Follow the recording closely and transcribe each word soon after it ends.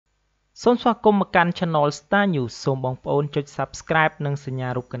សូមស្វាគមន៍មកកាន់ Channel StarNews សូមបងប្អូនចុច Subscribe និងសញ្ញា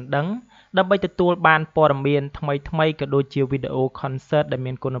រូបកណ្ដឹងដើម្បីទទួលបានព័ត៌មានថ្មីៗក៏ដូចជាវីដេអូ Concert ដែល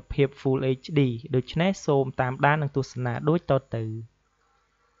មានគុណភាព Full HD ដូច្នេះសូមតាមដាននិងទស្សនាដូចតទៅ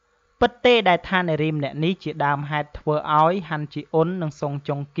ពិតទេដែលថានារីម្នាក់នេះជាដើមហេតុធ្វើឲ្យហាន់ជីអ៊ុននិងសុង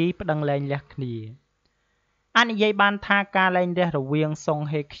ចុងគីប្តឹងលែងលះគ្នាអាចនិយាយបានថាការលែងលះរវាងសុង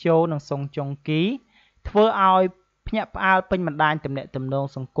ហេខ្យូនិងសុងចុងគីធ្វើឲ្យភ្ញាក់ផ្អើលពេញបណ្ដាញទំនាក់ទំនង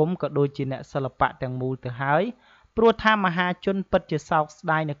សង្គមក៏ដូចជាអ្នកសិល្បៈទាំងមូលទៅហើយព្រោះថាមហាជនពិតជាសោកស្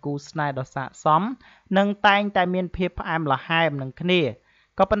ដាយនឹងគូស្នេហ៍ដ៏ស័ក្តិសមនិងតែងតែមានភាពផ្អែមល្ហែមនឹងគ្នា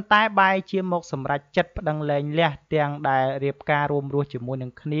ក៏ប៉ុន្តែបែរជាមកសម្រេចចិត្តប្តឹងលែងលះទាំងដែលរៀបការរួមរស់ជាមួយនឹ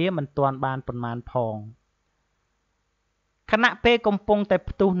ងគ្នាមិនទាន់បានប៉ុន្មានផងខណៈពេលកំពុងតែ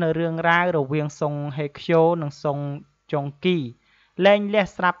ផ្ទុះនៅរឿងរ៉ាវរវាងសុងហេខ្យូនិងសុងចុងគីលែងលះ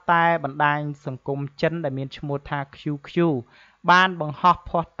ស្រាប់តែបណ្ដាញសង្គមចិនដែលមានឈ្មោះថា QQ បានបង្ហោះ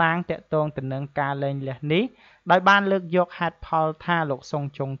ភស្តុតាងទាក់ទងទៅនឹងការលែងលះនេះដោយបានលើកយកហេតុផលថាលោកសុង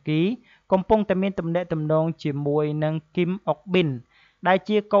ចុងគីកំពុងតែមានទំនាក់ទំនងជាមួយនឹងគីមអុកប៊ិនដែល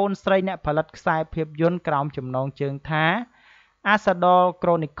ជាកូនស្រីអ្នកផលិតខ្សែភាពយន្តក្រោមចំណងជើងថា Asadol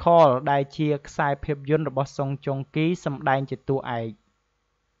Chronicle ដែលជាខ្សែភាពយន្តរបស់សុងចុងគីសម្ដែងជាតួឯក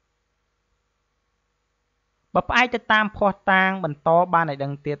បើផ្អែកទៅតាមភស្តុតាងបន្តបានឲ្យដឹ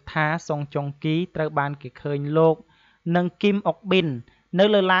ងទៀតថាសុងចុងគីត្រូវបានគេឃើញលោកនិងគីមអុកប៊ិននៅ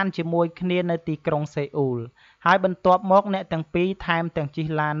លើឡានជាមួយគ្នានៅទីក្រុងសេអ៊ូលហើយបន្ទាប់មកអ្នកទាំងពីរថែមទាំងជិះ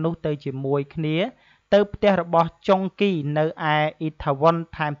ឡាននោះទៅជាមួយគ្នាទៅផ្ទះរបស់ចុងគីនៅឯអ៊ីថាវ៉ុន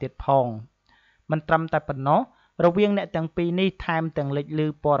ថែមទៀតផងមិនត្រឹមតែប៉ុណ្ណោះរវាងអ្នកទាំងពីរនេះថែមទាំងលេចឮ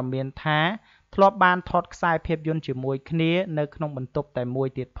ព័ត៌មានថាធ្លាប់បានថតខ្សែភាពយន្តជាមួយគ្នានៅក្នុងបន្ទប់តែមួយ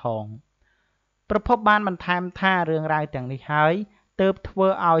ទៀតផងប្រពន្ធបានបន្ថែមថារឿងរ៉ាវទាំងនេះហើយទើបធ្វើ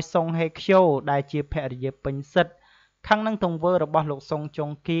ឲ្យសុងហេខ្យូដែលជាភរិយាពេញសិទ្ធិខឹងនឹងទង្វើរបស់លោកសុងចុង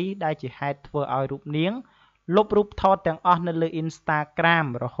គីដែលជាហេតុធ្វើឲ្យរូបនាងលុបរូបថតទាំងអស់នៅលើ Instagram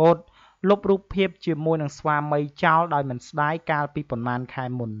រហូតលុបរូបភាពជាមួយនឹងស្វាមីចោលដោយមិនស្ដាយកាលពីប្រមាណខែ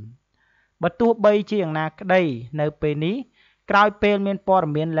មុនបើទោះបីជាយ៉ាងណាក្តីនៅពេលនេះក្រោយពេលមានព័ត៌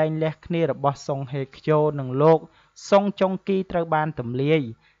មានលែងលះគ្នារបស់សុងហេខ្យូនិងលោកសុងចុងគីត្រូវបានទម្លាយ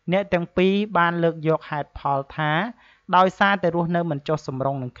អ្នកទាំងពីរបានលើកយកហេតុផលថាដោយសារតែរស់នៅមិនចុះសម្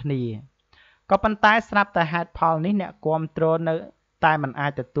រុងនឹងគ្នាក៏ប៉ុន្តែស្រាប់តែហេតុផលនេះអ្នកគាំទ្រនៅតែមិនអា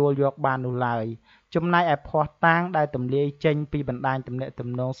ចទទួលយកបាននោះឡើយចំណែកឯភស្តុតាងដែលទម្លាយចេញពីបណ្ដាញទំនាក់ទំ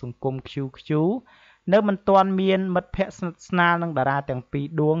នងសង្គម QQ នៅមិនទាន់មានមិត្តភ័ក្តិស្និទ្ធស្នាលនឹងតារាទាំងពីរ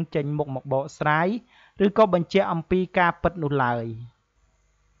ដួងចេញមុខមកបកស្រាយឬក៏បញ្ជាក់អំពីការពិតនោះឡើយ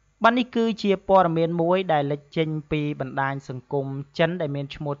បាទនេះគឺជាព័ត៌មានមួយដែលលេចចេញពីបណ្ដាញសង្គមចិនដែលមាន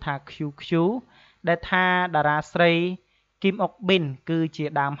ឈ្មោះថា QQ ដែលថាតារាស្រីគីមអុកប៊ិនគឺជា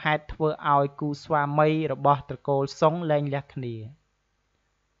ដើមហេតុធ្វើឲ្យគូស្វាមីរបស់ត្រកូលសុងលែងលះគ្នា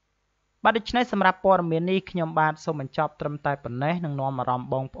បាទដូច្នេះសម្រាប់ព័ត៌មាននេះខ្ញុំបាទសូមបញ្ចប់ត្រឹមតែប៉ុណ្ណេះនឹងនាំអារម្មណ៍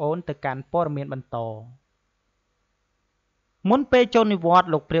បងប្អូនទៅកាន់ព័ត៌មានបន្តមុនពេលចូលនិវត្តន៍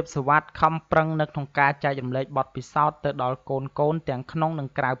លោកព្រាបសុវត្ថិខំប្រឹងនៅក្នុងការចែករំលែកបទពិសោធន៍ទៅដល់កូនទាំងក្នុងនិង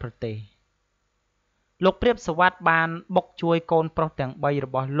ក្រៅប្រទេសលោកព្រាបសុវត្ថិបានបុកជួយកូនប្រុសទាំង3រ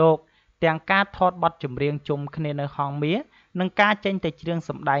បស់លោកទាំងការថតបទចម្រៀងជុំគ្នានៅហង្សមាសនិងការចេញទៅច្រៀង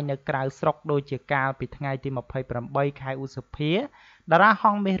សម្ដែងនៅក្រៅស្រុកដូចជាកាលពីថ្ងៃទី28ខែឧសភាតារាហ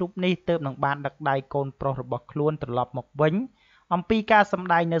ង្សមាសរូបនេះទើបនឹងបានដឹកដៃកូនប្រុសរបស់ខ្លួនត្រឡប់មកវិញអំពីការសម្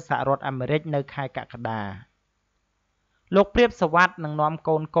ដែងនៅសហរដ្ឋអាមេរិកនៅខែកក្កដាលោកព្រាបសុវត្ថិនឹងនាំ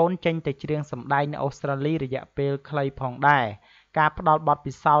កូនចេញទៅច្រៀងសម្ដែងនៅអូស្ត្រាលីរយៈពេលខ្លីផងដែរការផ្ដល់បទ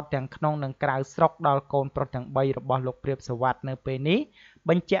ពិសោធន៍ទាំងក្នុងនិងក្រៅស្រុកដល់កូនប្រុសទាំង3របស់លោកព្រាបសុវត្ថិនៅពេលនេះ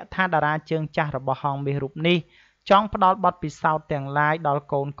បញ្ជាក់ថាតារាជើងចាស់របស់ហង្សមាសរូបនេះចង់ផ្ដល់បទពិសោធន៍ទាំងឡាយដល់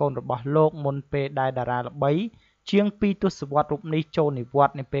កូនរបស់លោកមុនពេលដែលតារាល្បីជាង2ទសវត្សរ៍រូបនេះចូលនិវត្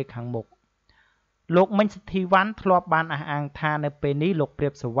តន៍នៅពេលខាងមុខលោកមិញសិទ្ធីវ៉ាន់ធ្លាប់បានអះអាងថានៅពេលនេះលោកព្រា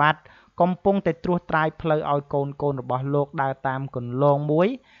បសុវត្ថិកំពុងតែត្រួសត្រាយផ្លូវឲ្យកូនរបស់លោកដើរតាមគន្លងមួយ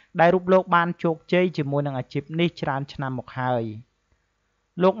ដែលរូបលោកបានជោគជ័យជាមួយនឹងអាជីពនេះច្រើនឆ្នាំមកហើយ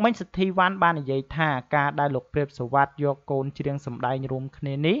លោកមិញសិទ្ធីវ៉ាន់បាននិយាយថាការដែលលោកព្រាបសុវត្ថិយកកូនច្រៀងសម្ដែងរួមគ្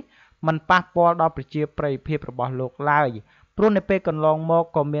នានេះមិនប៉ះពាល់ដល់ប្រជាប្រិយភាពរបស់លោកឡើយព្រោះនៅពេលកន្លងមក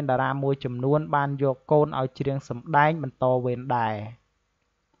ក៏មានតារាមួយចំនួនបានយកកូនឲ្យច្រៀងសម្ដែងបន្តវេនដែរ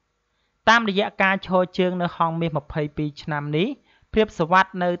តាមរយៈការឈរជើងនៅហង្សមាស22ឆ្នាំនេះព្រាបសុវត្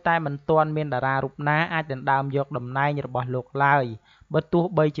ថិនៅតែមិនទាន់មានតារារូបណាអាចដណ្ដើមយកតំណែងរបស់លោកឡើយបើទោះ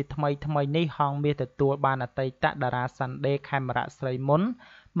បីជាថ្មីនេះហង្សមាសទទួលបានអតីតតារាសាន់ដេខេមរៈស្រីមុន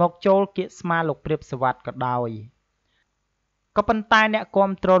មកចូលគៀកស្មាលោកព្រាបសុវត្ថិក៏ដោយក៏ប៉ុន្តែអ្នក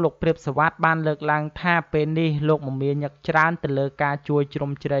គាំទ្រលោកព្រាបសុវត្ថិបានលើកឡើងថាពេលនេះលោកមមាញឹកច្រើនទៅលើការជួយជ្រោ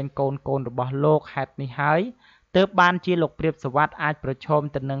មជ្រែងកូនរបស់លោកហេតុនេះហើយ ទើបបានជាលោកព្រាបសវត្ថអាចប្រឈម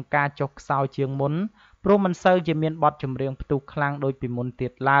ទៅនឹងការចុះខ្សោយជាងមុនព្រោះមិនសូវជាមានបទចម្រៀងផ្ទុះខ្លាំងដូចពីមុនទៀ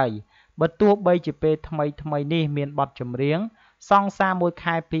តឡើយបើទោះបីជាពេលថ្មីនេះមានបទចម្រៀងសង្សារមួយ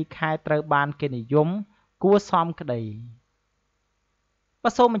ខែពីរខែត្រូវបានគេនិយមគួរសមក្តី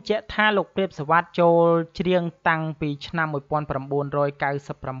បើសូមបញ្ជាក់ថាលោកព្រាបសវត្ថចូលច្រៀងតាំងពីឆ្នាំ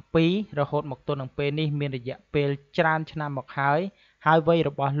1997រហូតមកទល់នឹងពេលនេះមានរយៈពេលច្រើនឆ្នាំមកហើយវ័យ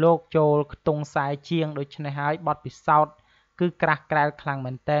របស់លោកចូលខ្ទង់40ជាងដូច្នេះហើយបទពិសោធន៍គឺក្រាស់ក្រែលខ្លាំង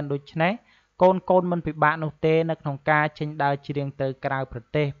មែនទែនដូច្នេះកូនមិនពិបាកនោះទេនៅក្នុងការចេញដើរច្រៀងទៅក្រៅប្រ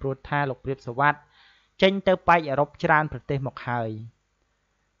ទេសព្រោះថាលោកព្រាបសវត្ថចេញទៅប៉ែកអឺរ៉ុបច្រើនប្រទេសមកហើយ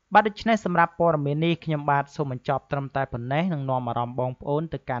បាទដូច្នេះសម្រាប់ព័ត៌មាននេះខ្ញុំបាទសូមបញ្ចប់ត្រឹមតែប៉ុណ្ណេះនឹងនាំអារម្មណ៍បងប្អូន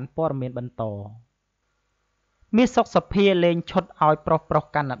ទៅកាន់ព័ត៌មានបន្តមាសសុកសុភាលេងឈុតឲ្យប្រុស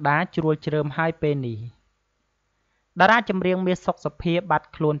កាណាដាជ្រួលជ្រើមហើយពេលនេះតារាចម្រៀងមាសសុកសុភាបាត់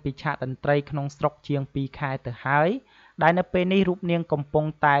ខ្លួនពីឆាកតន្ត្រីក្នុងស្រុកជាង2ខែទៅហើយដែលនៅពេលនេះរូបនាងកំពុង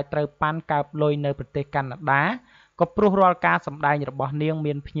តែត្រូវប៉ាន់កើបលុយនៅប្រទេសកាណាដាក៏ព្រោះរាល់ការសម្ដែងរបស់នាង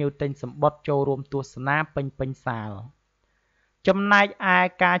មានភ្ញៀវទិញសំបុត្រចូលរួមទស្សនាពេញសាលចំណែកឯ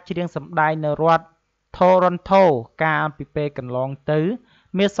ការច្រៀងសម្ដែងនៅរដ្ឋ Toronto កាលពីពេលកន្លងទៅ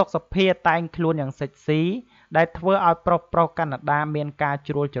មាសសុកសុភាតែងខ្លួនយ៉ាងសិចស៊ីដែលធ្វើឲ្យប្រុសកាណាដាមានការ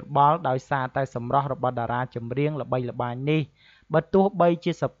ជ្រួលច្របល់ដោយសារតែសម្រស់របស់តារាចម្រៀងល្បីល្បាញនេះបើទោះបី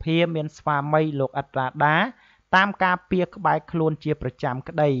ជាសុភាមានស្វាមីលោកឥតរ៉ាដាតាមការពារក្បែរខ្លួនជាប្រចាំ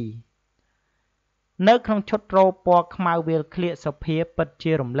ក្តីនៅក្នុងឈុតរ៉ូពណ៌ខ្មៅវាលក្លៀកសុភាពិត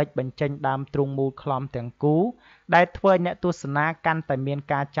ជារំលេចបញ្ចេញដើមទ្រូងមូលខ្លំទាំងគូដែលធ្វើឲ្យអ្នកទស្សនាកាន់តែមាន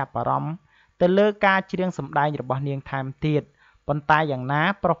ការចាប់អារម្មណ៍ទៅលើការច្រៀងសម្ដែងរបស់នាងថែមទៀតប៉ុន្តែយ៉ាងណា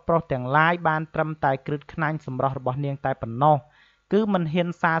ប្រុសទាំងឡាយបានត្រឹមតែគ្រឹះខ្នាញ់សម្រស់របស់នាងតែប៉ុណ្ណោះគឺមិនហ៊ាន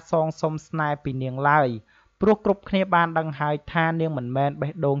សាសងសុំស្នេហ៍ពីនាងឡើយព្រោះគ្រប់គ្នាបានដឹងហើយថានាងមិនមែន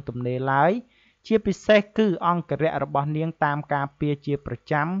បេះដូងទំនេរឡើយជាពិសេសគឺអង្គរៈរបស់នាងតាមការពារជាប្រ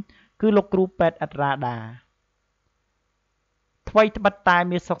ចាំគឺលោកគ្រូពេទ្យឥតរ៉ាដាថ្មីត្បិតតែ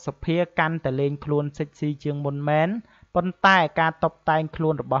មាសសុកសុភាកាន់តែលេងខ្លួនសិចស៊ីជាងមុនមែនប៉ុន្តែការតុបតែងខ្លួ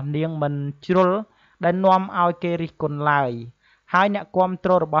នរបស់នាងមិនជ្រុលដែលនាំឲ្យគេរិះគន់ឡើយហើយអ្នកគាំទ្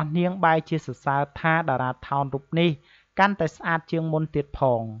ររបស់នាងបែរជាសរសើរថាតារាថោនរូបនេះកាន់តែស្អាតជាងមុនទៀតផ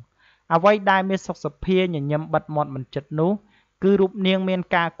ងអ្វីដែលមាសសុកសុភាញញឹមបិទមាត់មិនចិត្តនោះគឺរូបនាងមាន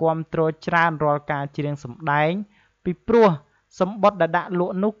ការគាំទ្រច្រើនរាល់ការច្រៀងសម្ដែងពីព្រោះសម្បត្តិដែលដាក់ល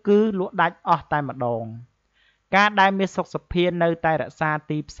ក់នោះគឺលក់ដាច់អស់តែម្ដងការដែលមាសសុកសុភានៅតែរក្សា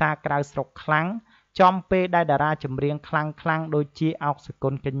ទីផ្សារក្រៅស្រុកខ្លាំងចំពេលដែលតារាចម្រៀងខ្លាំងដូចជាអោកសុគ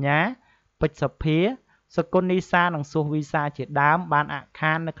ន្ធកញ្ញាពេជ្រសុភាសុគន្ធនីសានិងសូវីសាជាដើមបានអាក់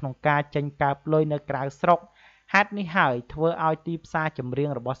ខាននៅក្នុងការចេញកើបលុយនៅក្រៅស្រុកហេតុនេះហើយធ្វើឲ្យទីផ្សារចម្រៀង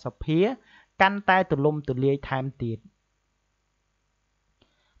របស់សុភាកាន់តែទូលំទូលាយថែមទៀត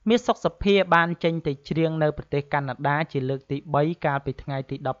មាសសុកសុភាបានចេញទៅច្រៀងនៅប្រទេសកាណាដាជាលើកទី3កាលពីថ្ងៃ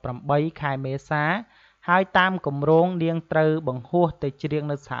ទី18ខែមេសាហើយតាមគម្រោងនាងត្រូវបង្ហោះទៅច្រៀង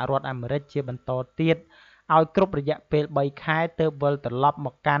នៅសហរដ្ឋអាមេរិកជាបន្តទៀតឲ្យគ្រប់រយៈពេល3ខែទើបវិលត្រឡប់ម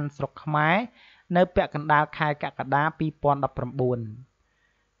កកាន់ស្រុកខ្មែរនៅពាក់កណ្ដាលខែកក្កដា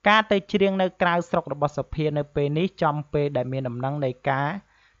2019ការទៅច្រៀងនៅក្រៅស្រុករបស់សុភានៅពេលនេះចំពេលដែលមានដំណឹងនៃការ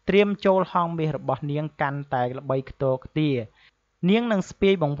ត្រៀមចូលហង្សមាសរបស់នាងកាន់តែល្បីខ្ទរខ្ទានាងនឹងស្ពា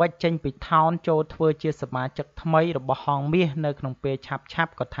យបង្វិចចេញពីថោនចូលធ្វើជាសមាជិកថ្មីរបស់ហង្សមាសនៅក្នុងពេលឆា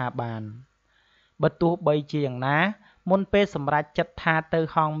ប់ក៏ថាបានបើទោះបីជាយ៉ាងណាមុនពេលសម្រេចចិត្តថាទៅ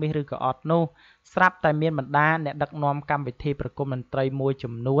ហង្សមាសឬក៏អត់នោះស្រាប់តែមានបណ្ដាអ្នកដឹកនាំកម្មវិធីប្រគំតន្ត្រីមួយ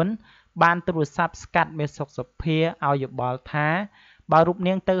ចំនួនបានទូរស័ព្ទស្កាត់មាសសុកសុភាឲ្យយោបល់ថាបើរូប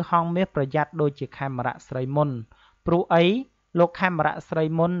នាងទៅហង្សមាសប្រយ័ត្នដូចជាខេមរៈស្រីមុនព្រោះអីលោកខេមរៈស្រី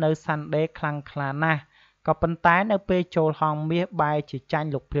មុននៅសាន់ដេខ្លាំងខ្លាណាស់ក៏ប៉ុន្តែនៅពេលចូលហង្សមាសបែរជាចាញ់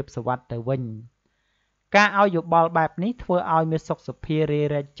លោកព្រាបសវត្ថទៅវិញការឲ្យយោបល់បែបនេះធ្វើឲ្យមាសសុកសុភារា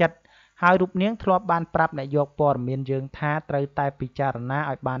រែកចិត្តហើយរូបនាងធ្លាប់បានប្រាប់អ្នកយកព័ត៌មានយើងថាត្រូវតែពិចារណា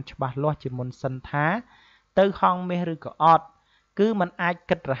ឲ្យបានច្បាស់លាស់ជាមុនសិនថាទៅហង្សមាសឬក៏អត់គឺมันអាច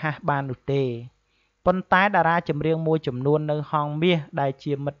គិតរហ័សបាននោះទេប៉ុន្តែតារាចម្រៀងមួយចំនួននៅហង្សមាសដែល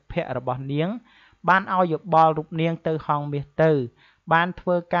ជាមិត្តភក្តិរបស់នាងបានឲ្យយោបល់រូបនាងទៅហង្សមាសទៅបានធ្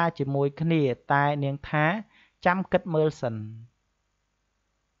វើការជាមួយគ្នាតែនាងថាចាំគិតមើលសិន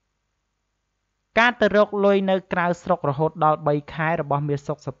ការទៅរកលុយនៅក្រៅស្រុករហូតដល់3ខែរបស់មាស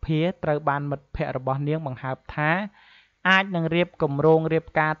សុកសុភាត្រូវបានមិត្តភក្តិរបស់នាងបង្ហើបថាអាចនឹងរៀបគម្រោងរៀប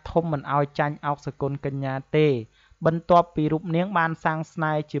ការធំមិនឲ្យចាញ់អោកសុគន្ធកញ្ញាទេបន្ទាប់ពីរូបនាងបានសាងស្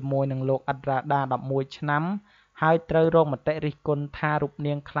នេហ៍ជាមួយនឹងលោកឥតរ៉ាដា11ឆ្នាំហើយត្រូវរងមតិរិះគន់ថារូប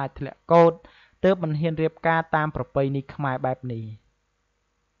នាងខ្លាចធ្លាក់កូដទើបមិនហ៊ានរៀបការតាមប្រពៃណីខ្មែរបែបនេះ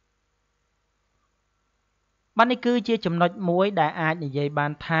បាទនេះគឺជាចំណុចមួយដែលអាចនិយាយបា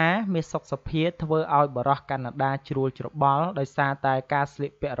នថាមាសសុខសុភាធ្វើឲ្យបរិះកាណាដាជ្រួលច្របល់ដោយសារតែការស្លៀ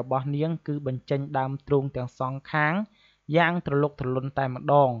កពាក់របស់នាងគឺបញ្ចេញដើមទ្រូងទាំងសងខាងយ៉ាងត្រលុកត្រលុនតែម្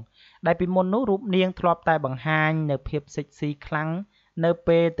ដងដែលពីមុននោះរូបនាងធ្លាប់តែបង្ហាញនៅភាពសិចស៊ីខ្លាំងនៅ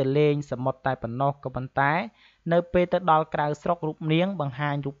ពេលទៅលេងសមុទ្រតែប៉ុណ្ណោះក៏ប៉ុន្តែនៅពេលទៅដល់ក្រៅស្រុករូបនាងបង្ហា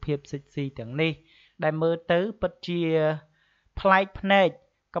ញរូបភាពសិចស៊ីទាំងនេះដែលមើលទៅពិតជាប្លែកភ្នែក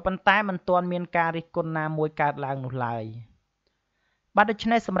ក៏ប៉ុន្តែមិនទាន់មានការរិះគន់ណាមួយកើតឡើងនោះឡើយបាទដូច្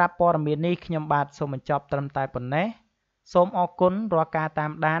នេះសម្រាប់ព័ត៌មាននេះខ្ញុំបាទសូមបញ្ចប់ត្រឹមតែប៉ុណ្ណេះសូមអរគុណរាល់ការតា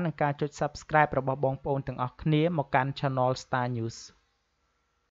មដាននិងការចុច Subscribe របស់បងប្អូនទាំងអស់គ្នាមកកាន់ Channel StarNews